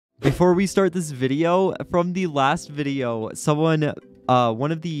Before we start this video, from the last video, someone,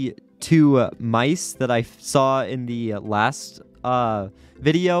 one of the two mice that I saw in the last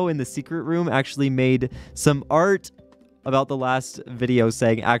video in the secret room actually made some art about the last video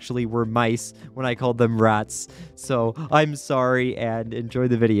saying actually we're mice when I called them rats. So I'm sorry and enjoy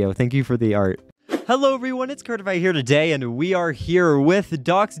the video. Thank you for the art. Hello everyone, it's Curtified here today, and we are here with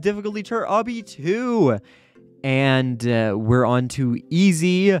Doc's difficulty chart Obby 2. And we're on to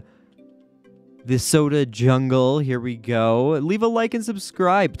easy. The soda jungle. Here we go. Leave a like and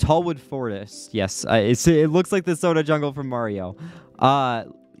subscribe. Tallwood Forest. Yes, it looks like the soda jungle from Mario.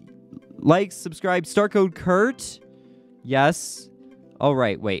 Like, subscribe, star code Kurt. Yes. All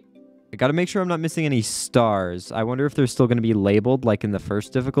right, wait. I gotta make sure I'm not missing any stars. I wonder if they're still gonna be labeled like in the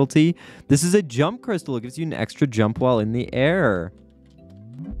first difficulty. This is a jump crystal. It gives you an extra jump while in the air.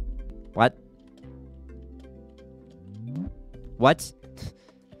 What? What?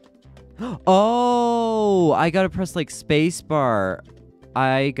 Oh, I gotta press like spacebar.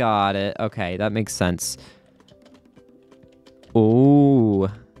 I got it. Okay, that makes sense.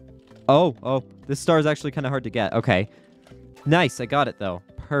 Oh. Oh, this star is actually kind of hard to get. Okay. Nice, I got it though.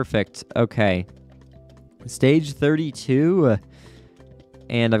 Perfect. Okay. Stage 32.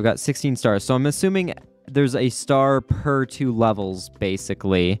 And I've got 16 stars. So I'm assuming there's a star per 2 levels,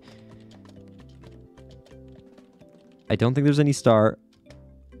 basically. I don't think there's any star.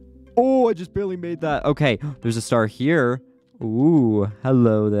 Oh, I just barely made that. Okay, there's a star here. Ooh,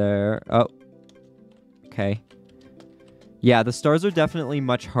 hello there. Oh, okay. Yeah, the stars are definitely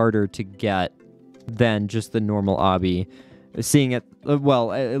much harder to get than just the normal obby. Seeing it,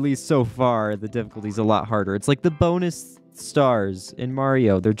 well, at least so far, the difficulty's a lot harder. It's like the bonus stars in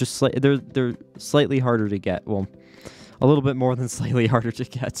Mario. They're just they're slightly harder to get. Well, a little bit more than slightly harder to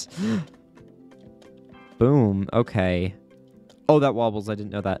get. Boom. Okay. Oh, that wobbles. I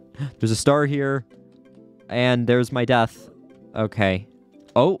didn't know that. There's a star here. And there's my death. Okay.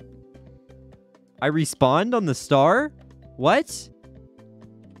 Oh. I respawned on the star? What?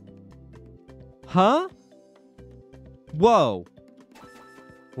 Huh? Whoa.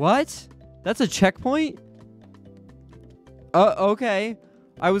 What? That's a checkpoint? Okay.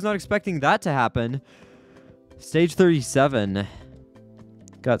 I was not expecting that to happen. Stage 37.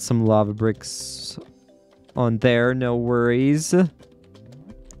 Got some lava bricks on there, no worries. Okay,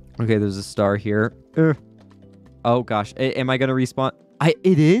 there's a star here. Oh gosh, am I gonna respawn?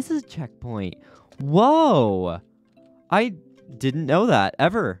 It is a checkpoint. Whoa, I didn't know that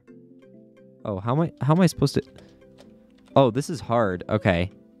ever. Oh, how am I supposed to? Oh, this is hard.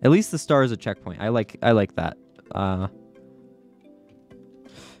 Okay, at least the star is a checkpoint. I like that. How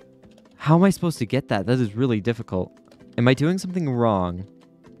am I supposed to get that? That is really difficult. Am I doing something wrong?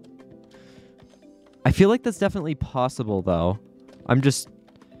 I feel like that's definitely possible, though. I'm just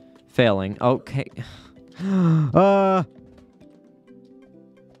failing. Okay.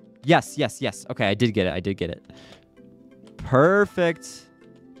 Yes. Okay, I did get it. Perfect.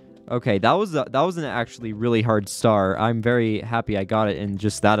 Okay, that was an actually really hard star. I'm very happy I got it in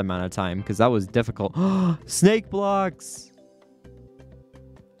just that amount of time, because that was difficult. Snake blocks!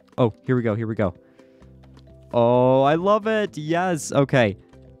 Oh, here we go. Oh, I love it! Yes! Okay.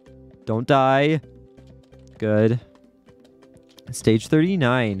 Don't die. Good. Stage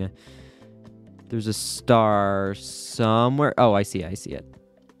 39. There's a star somewhere. Oh, I see it.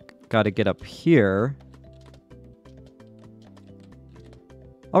 Gotta get up here.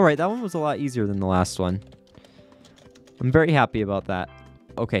 Alright, that one was a lot easier than the last one. I'm very happy about that.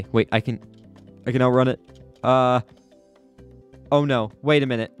 Okay, wait, I can outrun it. Oh no, wait a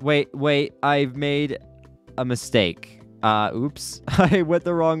minute. Wait, I've made a mistake. Oops. I went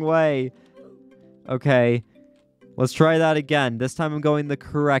the wrong way. Okay. Let's try that again. This time I'm going the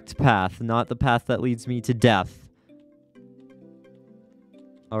correct path, not the path that leads me to death.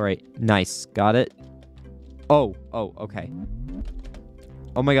 Alright, nice. Got it. Oh, okay.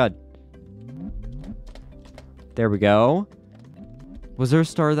 Oh my god. There we go. Was there a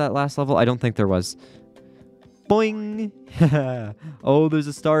star that last level? I don't think there was. Boing! Oh, there's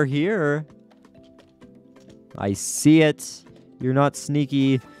a star here. I see it. You're not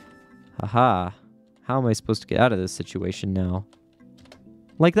sneaky. Haha. How am I supposed to get out of this situation now?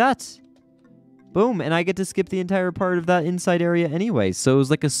 Like that. Boom. And I get to skip the entire part of that inside area anyway. So it was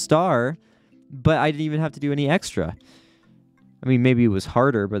like a star, but I didn't even have to do any extra. I mean, maybe it was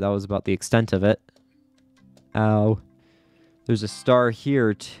harder, but that was about the extent of it. Ow. There's a star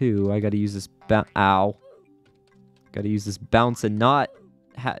here, too. I gotta use this ow. Gotta use this bounce and not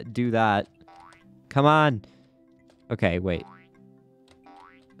do that. Come on. Okay, wait.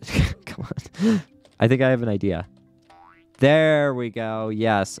 Come on. I think I have an idea. There we go.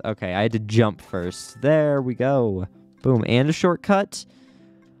 Yes. Okay, I had to jump first. There we go. Boom. And a shortcut.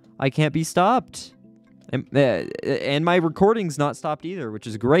 I can't be stopped. And my recording's not stopped either, which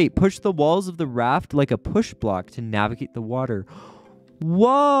is great. Push the walls of the raft like a push block to navigate the water.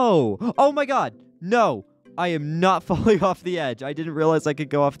 Whoa! Oh my god! No! I am not falling off the edge. I didn't realize I could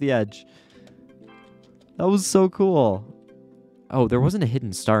go off the edge. That was so cool. Oh, there wasn't a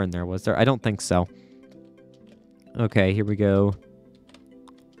hidden star in there, was there? I don't think so. Okay, here we go.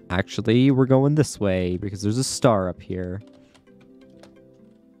 Actually, we're going this way because there's a star up here.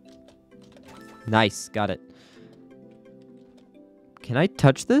 Nice, got it. Can I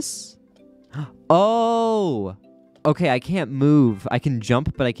touch this? Oh! Okay, I can't move. I can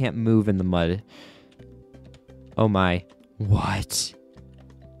jump, but I can't move in the mud. Oh my. What?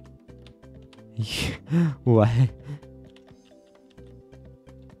 What?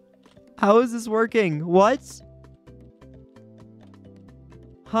 How is this working? What?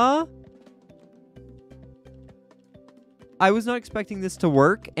 Huh? I was not expecting this to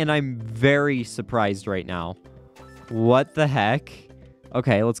work, and I'm very surprised right now. What the heck?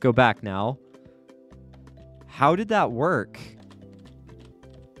 Okay, let's go back now. How did that work?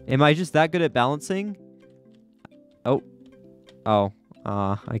 Am I just that good at balancing? Oh. Oh.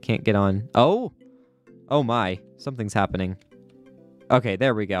 I can't get on. Oh! Oh my. Something's happening. Okay,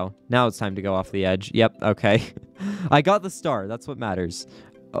 there we go. Now it's time to go off the edge. Yep, okay. I got the star. That's what matters.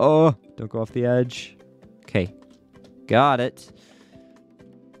 Oh, don't go off the edge. Okay. Got it.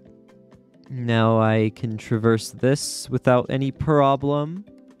 Now I can traverse this without any problem.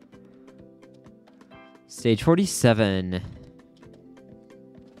 Stage 47.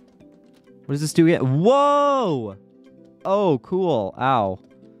 What does this do again? Whoa! Oh, cool. Ow.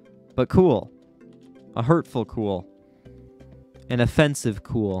 But cool. A hurtful cool. An offensive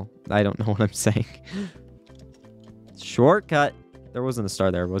cool. I don't know what I'm saying. Shortcut. There wasn't a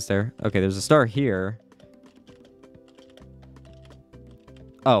star there, was there? Okay, there's a star here.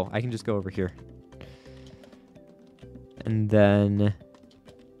 Oh, I can just go over here. And then...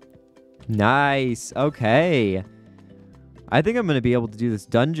 Nice. Okay. I think I'm going to be able to do this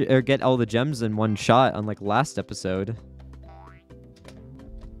dungeon, or get all the gems in one shot, unlike last episode.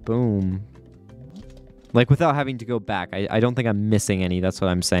 Boom. Like, without having to go back. I don't think I'm missing any. That's what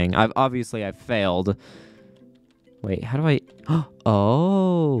I'm saying. Obviously, I failed. Wait, how do I...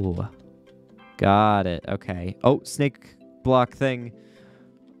 Oh. Got it. Okay. Oh, snake block thing.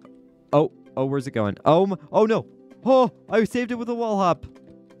 Oh, where's it going? Oh, oh no. Oh, I saved it with a wall hop.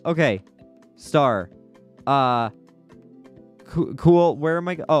 Okay. Star. Cool. Where am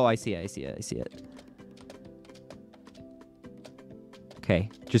I? Oh, I see it. Okay.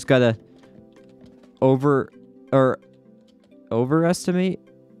 Just gotta overestimate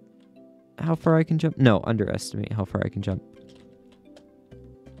how far I can jump. No, underestimate how far I can jump.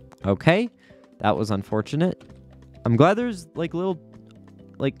 Okay. That was unfortunate. I'm glad there's like little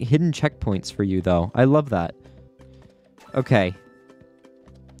hidden checkpoints for you though. I love that. Okay.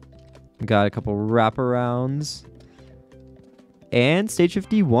 Got a couple wraparounds. And stage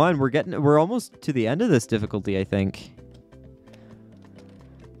 51. We're almost to the end of this difficulty, I think.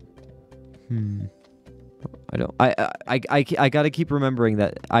 I gotta keep remembering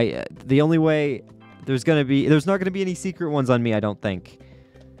that the only way there's not gonna be any secret ones on me, I don't think.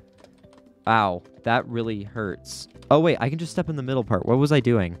 Ow, that really hurts. Oh wait, I can just step in the middle part. What was I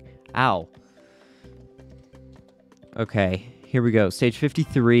doing? Ow. Okay, here we go. Stage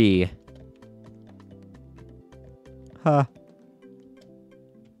 53. Huh.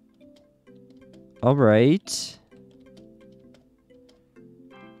 All right.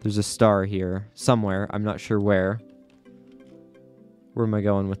 There's a star here somewhere. I'm not sure where. Where am I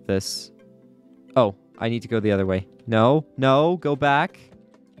going with this? Oh, I need to go the other way. No, go back.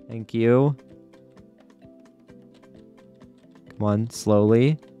 Thank you. Come on,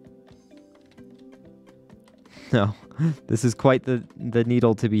 slowly. No, this is quite the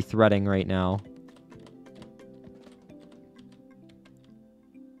needle to be threading right now.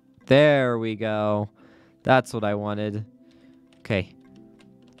 There we go. That's what I wanted. Okay.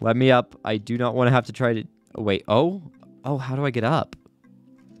 Let me up. I do not want to have to try to... Oh, wait. Oh, how do I get up?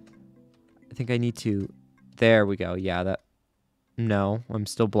 I think I need to... There we go. Yeah, that... No, I'm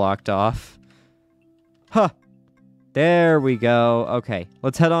still blocked off. Huh. There we go. Okay,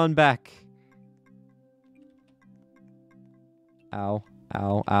 let's head on back. Ow.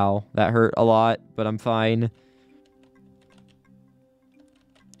 That hurt a lot, but I'm fine.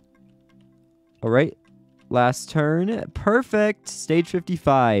 All right. Last turn. Perfect. Stage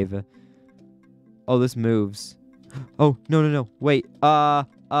 55. Oh, this moves. Oh, no. Wait. Oh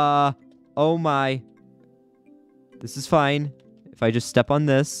my. This is fine. If I just step on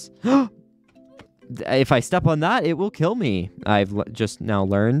this... If I step on that, it will kill me. I've just now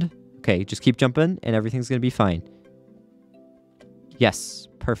learned. Okay, just keep jumping, and everything's going to be fine. Yes,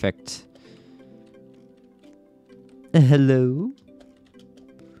 perfect. Hello?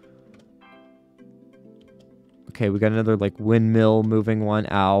 Okay, we got another, like, windmill moving one.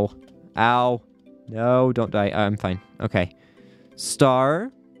 Ow. Ow. No, don't die. I'm fine. Okay.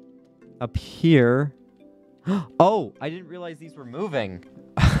 Star. Up here. Oh, I didn't realize these were moving.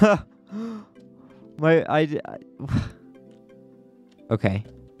 Okay.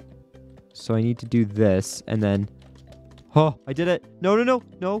 So I need to do this, and then... Oh, I did it. No, no, no,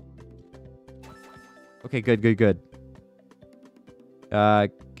 no. Okay, good, good, good.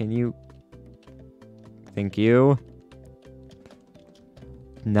 Can you... Thank you.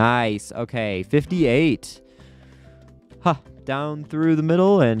 Nice. Okay, 58. Huh. Down through the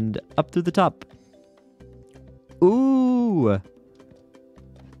middle and up through the top. Ooh.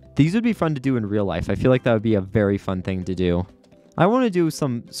 These would be fun to do in real life. I feel like that would be a very fun thing to do. I want to do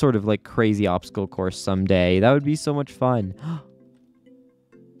some sort of like crazy obstacle course someday. That would be so much fun.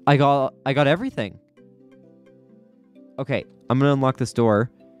 I got everything. Okay, I'm going to unlock this door.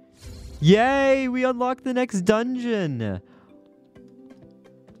 Yay, we unlocked the next dungeon.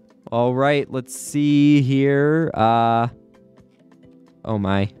 All right, let's see here. Oh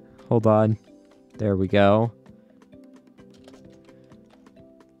my. Hold on. There we go.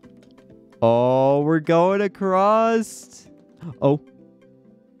 Oh, we're going across. Oh.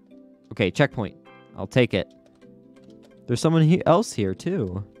 Okay, checkpoint. I'll take it. There's someone else here,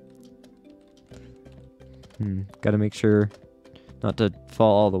 too. Gotta make sure not to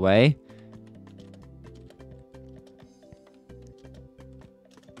fall all the way.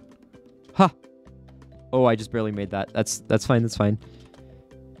 Ha! Oh, I just barely made that. That's fine, that's fine.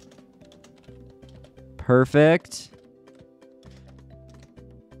 Perfect.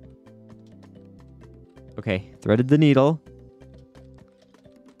 Okay, threaded the needle.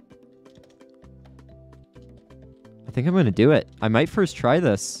 I think I'm gonna do it. I might first try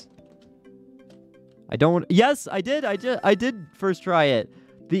this. I don't want... Yes, I did first try it.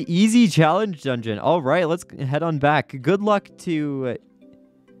 The easy challenge dungeon. All right, let's head on back. Good luck to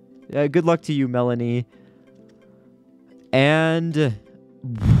you, Melanie. And...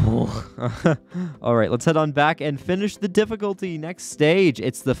 All right, let's head on back and finish the difficulty. Next stage.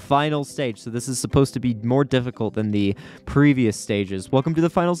 It's the final stage, so this is supposed to be more difficult than the previous stages. Welcome to the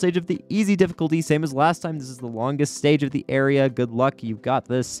final stage of the easy difficulty. Same as last time. This is the longest stage of the area. Good luck. You've got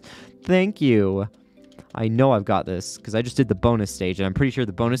this. Thank you. I know I've got this because I just did the bonus stage, and I'm pretty sure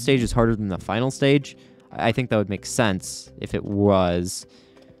the bonus stage is harder than the final stage. I think that would make sense if it was.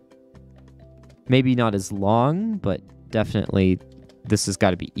 Maybe not as long, but definitely... This has got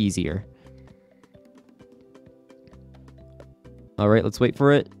to be easier. All right, let's wait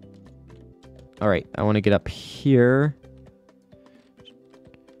for it. All right, I want to get up here.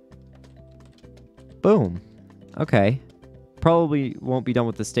 Boom. Okay. Probably won't be done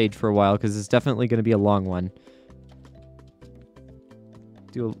with the stage for a while because it's definitely going to be a long one.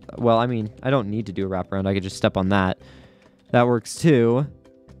 Well, I mean, I don't need to do a wraparound. I could just step on that. That works too.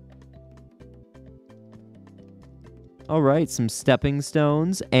 All right, some stepping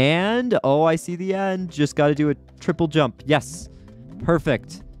stones. And, oh, I see the end. Just got to do a triple jump. Yes.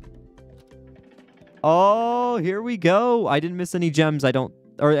 Perfect. Oh, here we go. I didn't miss any gems,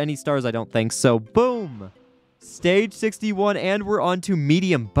 or any stars, I don't think. So, boom. Stage 61, and we're on to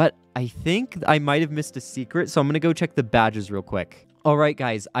medium. But I think I might have missed a secret, so I'm going to go check the badges real quick. All right,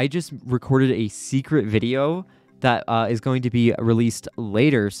 guys. I just recorded a secret video that is going to be released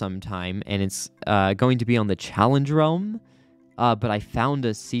later sometime, and it's going to be on the challenge realm. But I found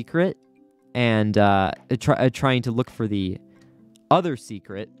a secret, and trying to look for the other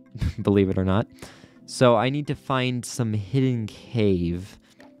secret, believe it or not. So I need to find some hidden cave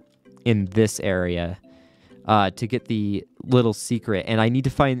in this area to get the little secret, and I need to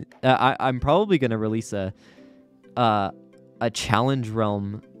find. I'm probably going to release a challenge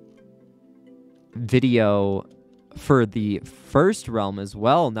realm video for the first realm as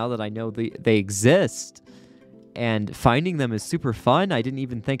well, now that I know they exist. And finding them is super fun. I didn't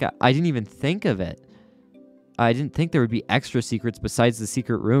even think of it. I didn't think there would be extra secrets besides the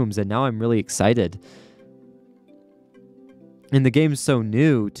secret rooms, and now I'm really excited. And the game's so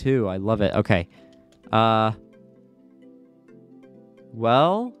new too. I love it. Okay.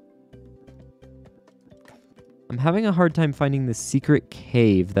 Well, I'm having a hard time finding the secret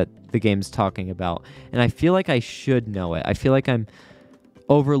cave that the game's talking about, and I feel like I should know it. I feel like I'm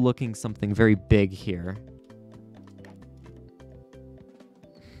overlooking something very big here.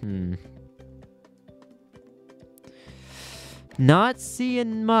 Not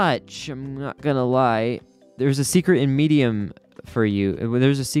seeing much, I'm not gonna lie. There's a secret in medium for you.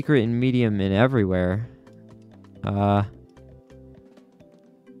 There's a secret in medium in everywhere. Or,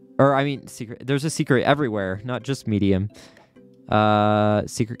 I mean, secret. There's a secret everywhere, not just medium.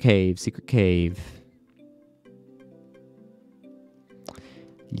 Secret cave, secret cave.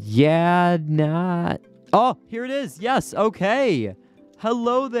 Yeah, not... Oh, here it is. Yes, okay.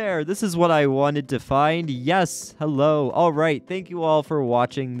 Hello there. This is what I wanted to find. Yes, hello. All right, thank you all for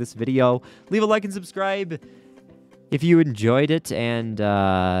watching this video. Leave a like and subscribe if you enjoyed it. And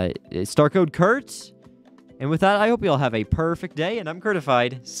star code Kurt. And with that, I hope you all have a perfect day. And I'm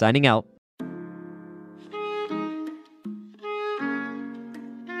Curtified, signing out.